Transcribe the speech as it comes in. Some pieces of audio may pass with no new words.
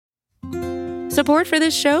Support for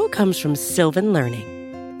this show comes from Sylvan Learning.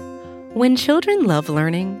 When children love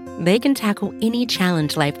learning, they can tackle any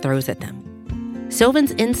challenge life throws at them.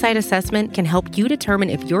 Sylvan's Insight Assessment can help you determine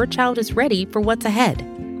if your child is ready for what's ahead.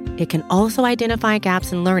 It can also identify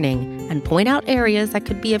gaps in learning and point out areas that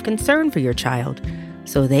could be of concern for your child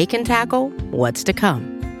so they can tackle what's to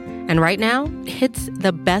come. And right now, it's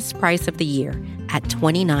the best price of the year at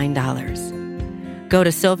 $29. Go to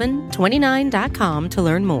sylvan29.com to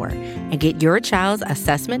learn more and get your child's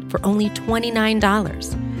assessment for only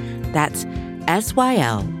 $29. That's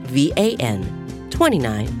SYLVAN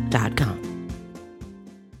 29.com.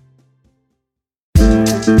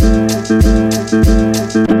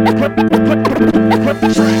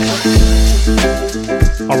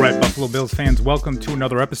 All right, Buffalo Bills fans, welcome to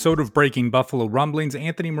another episode of Breaking Buffalo Rumblings.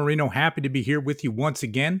 Anthony Marino, happy to be here with you once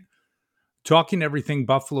again, talking everything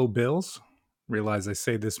Buffalo Bills. Realize I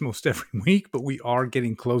say this most every week, but we are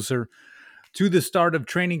getting closer to the start of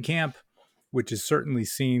training camp, which has certainly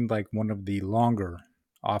seemed like one of the longer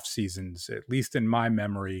off seasons, at least in my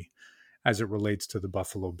memory, as it relates to the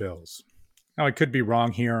Buffalo Bills. Now, I could be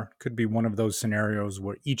wrong here. Could be one of those scenarios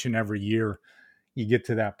where each and every year you get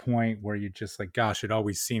to that point where you're just like, gosh, it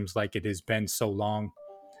always seems like it has been so long,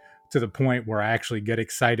 to the point where I actually get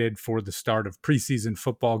excited for the start of preseason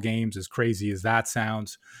football games, as crazy as that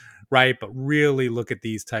sounds, right? But really look at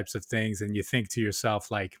these types of things and you think to yourself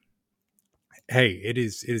like, hey, it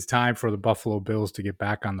is time for the Buffalo Bills to get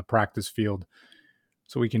back on the practice field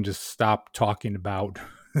so we can just stop talking about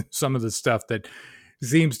some of the stuff that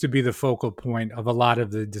seems to be the focal point of a lot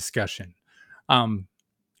of the discussion.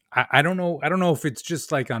 I don't know if it's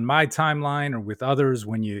just like on my timeline or with others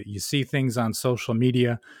when you see things on social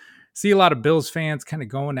media. See a lot of Bills fans kind of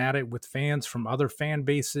going at it with fans from other fan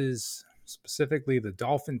bases, specifically the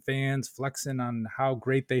Dolphin fans, flexing on how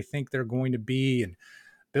great they think they're going to be, and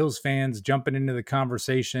Bills fans jumping into the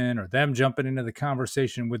conversation or them jumping into the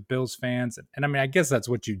conversation with Bills fans. And I mean, I guess that's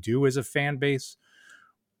what you do as a fan base.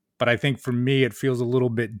 But I think for me, it feels a little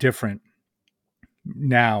bit different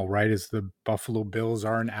now, right? As the Buffalo Bills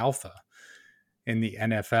are an alpha in the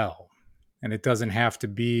NFL. And it doesn't have to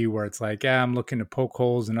be where it's like, I'm looking to poke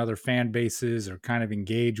holes in other fan bases or kind of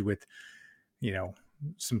engage with,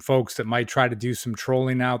 some folks that might try to do some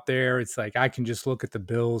trolling out there. It's like, I can just look at the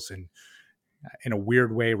Bills and in a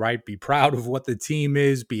weird way, right, be proud of what the team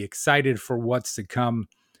is, be excited for what's to come,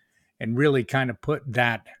 and really kind of put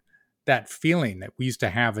that feeling that we used to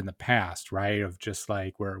have in the past, right, of just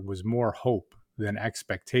like where it was more hope than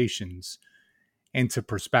expectations into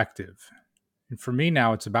perspective. And for me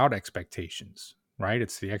now, it's about expectations, right?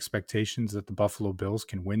 It's the expectations that the Buffalo Bills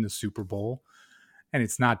can win the Super Bowl. And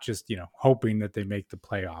it's not just, hoping that they make the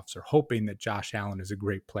playoffs or hoping that Josh Allen is a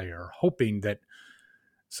great player or hoping that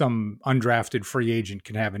some undrafted free agent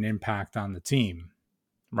can have an impact on the team,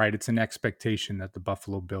 right? It's an expectation that the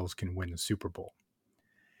Buffalo Bills can win the Super Bowl.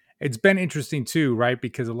 It's been interesting too, right?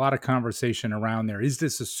 Because a lot of conversation around there. Is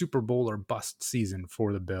this a Super Bowl or bust season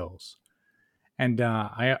for the Bills? And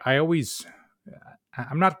I'm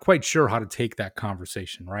not quite sure how to take that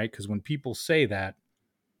conversation, right? Because when people say that,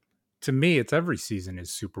 to me, it's every season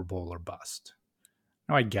is Super Bowl or bust.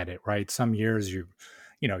 Now, I get it, right? Some years you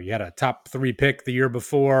had a top 3 pick the year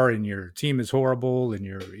before and your team is horrible and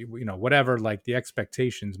you're, whatever, like the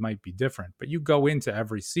expectations might be different. But you go into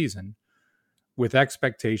every season with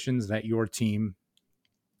expectations that your team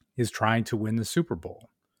is trying to win the Super Bowl.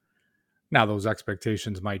 Now, those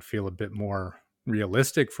expectations might feel a bit more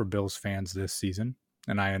realistic for Bills fans this season,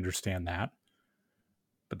 and I understand that.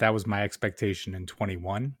 But that was my expectation in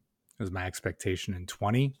 21. It was my expectation in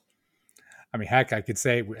 20. I mean, heck, I could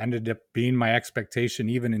say it ended up being my expectation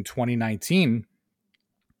even in 2019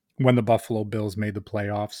 when the Buffalo Bills made the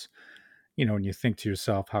playoffs. And you think to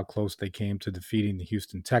yourself how close they came to defeating the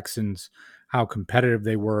Houston Texans, how competitive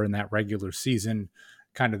they were in that regular season,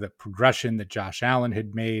 kind of the progression that Josh Allen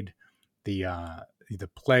had made, the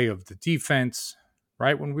play of the defense,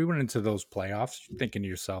 right? When we went into those playoffs, you're thinking to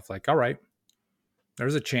yourself like, all right,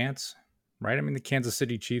 there's a chance, right? I mean, the Kansas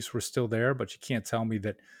City Chiefs were still there, but you can't tell me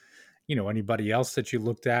that, anybody else that you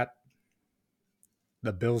looked at,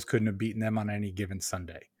 the Bills couldn't have beaten them on any given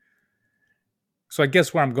Sunday. So I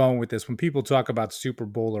guess where I'm going with this, when people talk about Super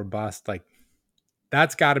Bowl or bust, like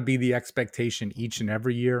that's got to be the expectation each and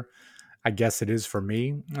every year. I guess it is for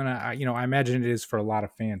me. And I imagine it is for a lot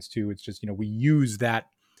of fans too. It's just, we use that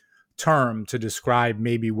term to describe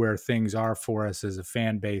maybe where things are for us as a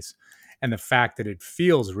fan base and the fact that it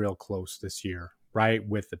feels real close this year, right?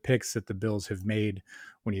 With the picks that the Bills have made.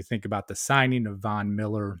 When you think about the signing of Von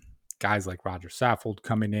Miller, guys like Roger Saffold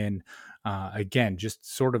coming in, again, just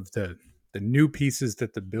sort of the new pieces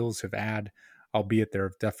that the Bills have albeit there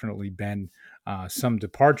have definitely been some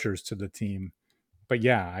departures to the team. But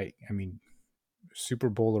yeah, I mean, Super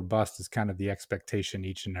Bowl or bust is kind of the expectation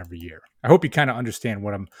each and every year. I hope you kind of understand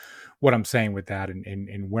what I'm saying with that,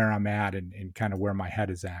 and where I'm at, and kind of where my head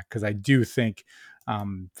is at, because I do think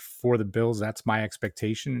for the Bills, that's my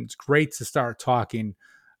expectation. It's great to start talking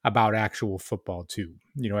about actual football too.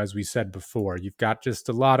 As we said before, you've got just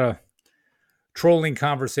a lot of trolling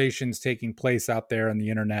conversations taking place out there on the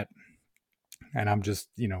internet, and I'm just,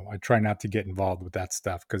 I try not to get involved with that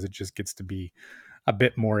stuff because it just gets to be a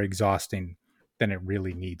bit more exhausting than it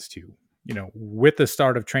really needs to. With the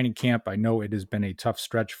start of training camp, I know it has been a tough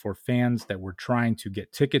stretch for fans that were trying to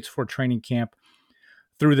get tickets for training camp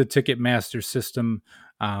through the Ticketmaster system.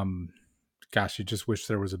 Gosh, you just wish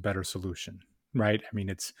there was a better solution, right? I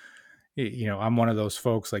mean, I'm one of those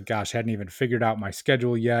folks like, gosh, hadn't even figured out my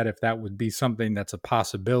schedule yet. If that would be something that's a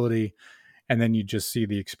possibility. And then you just see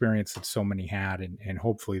the experience that so many had. And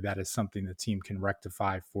hopefully that is something the team can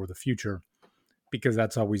rectify for the future, because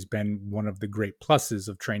that's always been one of the great pluses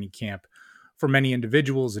of training camp for many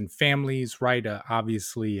individuals and families, right?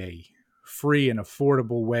 Obviously, a free and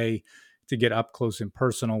affordable way to get up close and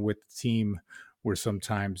personal with the team, where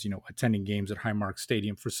sometimes, attending games at Highmark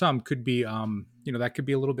Stadium for some could be, that could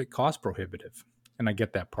be a little bit cost prohibitive. And I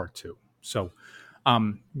get that part too. So,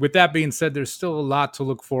 with that being said, there's still a lot to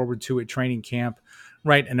look forward to at training camp,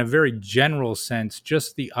 right? In a very general sense,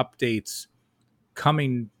 just the updates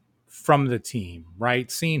coming from the team, right?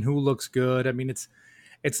 Seeing who looks good. I mean,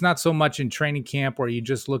 it's not so much in training camp where you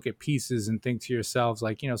just look at pieces and think to yourselves,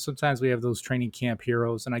 like, sometimes we have those training camp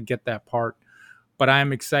heroes, and I get that part. But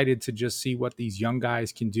I'm excited to just see what these young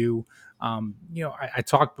guys can do. I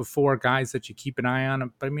talked before, guys that you keep an eye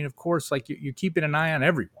on, but I mean, of course, like you're keeping an eye on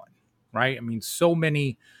everyone, right? I mean, so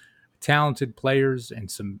many talented players and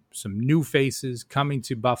some new faces coming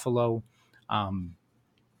to Buffalo.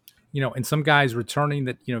 And some guys returning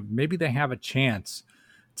that, maybe they have a chance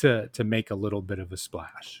to make a little bit of a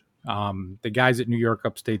splash. The guys at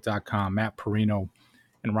NewYorkUpstate.com, Matt Perino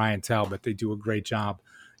and Ryan Talbot, they do a great job.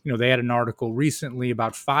 They had an article recently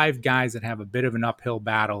about 5 guys that have a bit of an uphill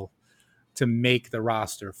battle to make the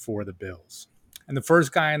roster for the Bills. And the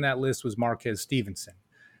first guy on that list was Marquez Stevenson.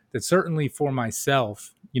 That certainly for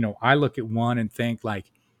myself, I look at one and think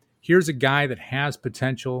like, here's a guy that has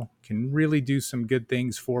potential, can really do some good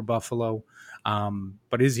things for Buffalo.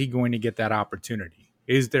 But is he going to get that opportunity?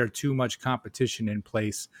 Is there too much competition in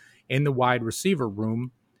place in the wide receiver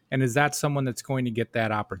room? And is that someone that's going to get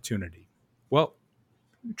that opportunity? Well,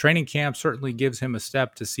 training camp certainly gives him a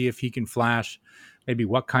step to see if he can flash, maybe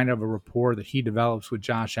what kind of a rapport that he develops with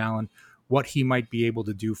Josh Allen, what he might be able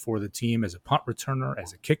to do for the team as a punt returner,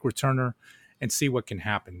 as a kick returner, and see what can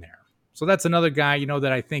happen there. So that's another guy,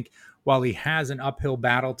 that I think while he has an uphill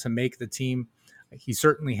battle to make the team, he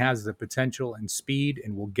certainly has the potential and speed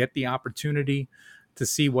and will get the opportunity to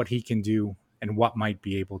see what he can do and what might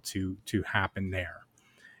be able to happen there.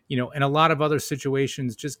 In a lot of other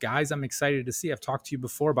situations, just guys I'm excited to see. I've talked to you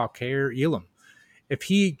before about Kair Elam. If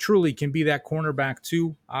he truly can be that cornerback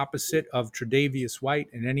too, opposite of Tre'Davious White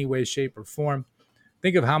in any way, shape, or form,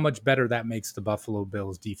 think of how much better that makes the Buffalo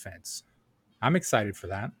Bills defense. I'm excited for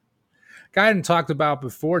that. Guy I hadn't talked about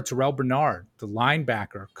before, Terrell Bernard, the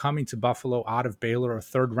linebacker coming to Buffalo out of Baylor, a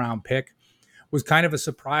 3rd-round pick, was kind of a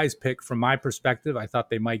surprise pick from my perspective. I thought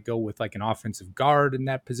they might go with like an offensive guard in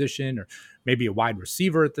that position, or maybe a wide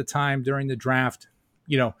receiver at the time during the draft,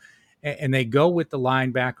 and they go with the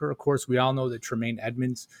linebacker. Of course, we all know that Tremaine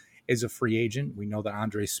Edmonds is a free agent. We know that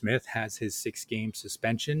Andre Smith has his 6-game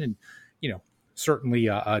suspension, and, certainly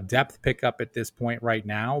a depth pickup at this point right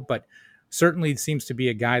now, but certainly seems to be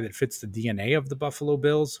a guy that fits the DNA of the Buffalo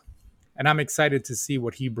Bills. And I'm excited to see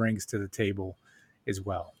what he brings to the table as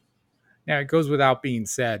well. Now, it goes without being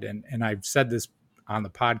said, and I've said this on the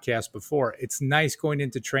podcast before, it's nice going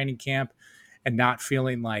into training camp and not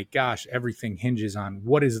feeling like, gosh, everything hinges on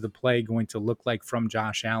what is the play going to look like from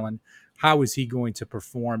Josh Allen? How is he going to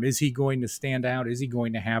perform? Is he going to stand out? Is he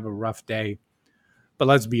going to have a rough day? But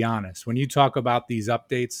let's be honest, when you talk about these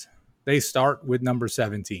updates, they start with number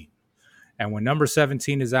 17. And when number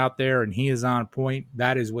 17 is out there and he is on point,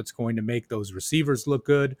 that is what's going to make those receivers look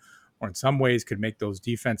good, or in some ways could make those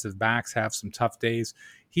defensive backs have some tough days.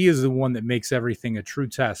 He is the one that makes everything a true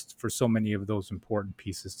test for so many of those important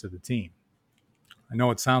pieces to the team. I know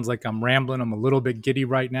it sounds like I'm rambling. I'm a little bit giddy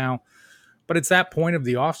right now, but it's that point of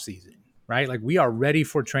the offseason, right? Like, we are ready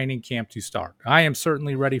for training camp to start. I am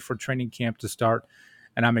certainly ready for training camp to start,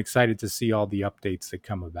 and I'm excited to see all the updates that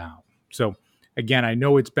come about. So, again, I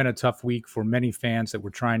know it's been a tough week for many fans that were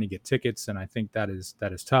trying to get tickets, and I think that is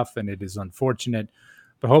tough and it is unfortunate.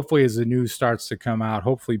 But hopefully, as the news starts to come out,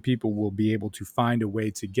 hopefully people will be able to find a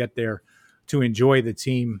way to get there to enjoy the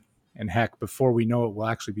team. And heck, before we know it, we'll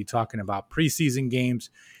actually be talking about preseason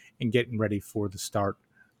games and getting ready for the start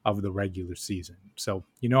of the regular season. So,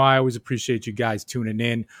 I always appreciate you guys tuning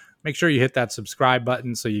in. Make sure you hit that subscribe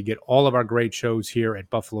button so you get all of our great shows here at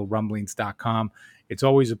BuffaloRumblings.com. It's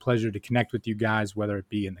always a pleasure to connect with you guys, whether it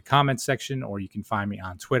be in the comments section or you can find me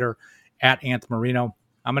on Twitter at Anth Marino.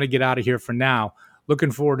 I'm going to get out of here for now.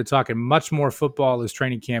 Looking forward to talking much more football as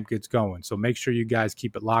training camp gets going. So make sure you guys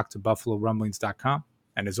keep it locked to BuffaloRumblings.com.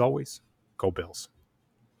 And as always, go Bills.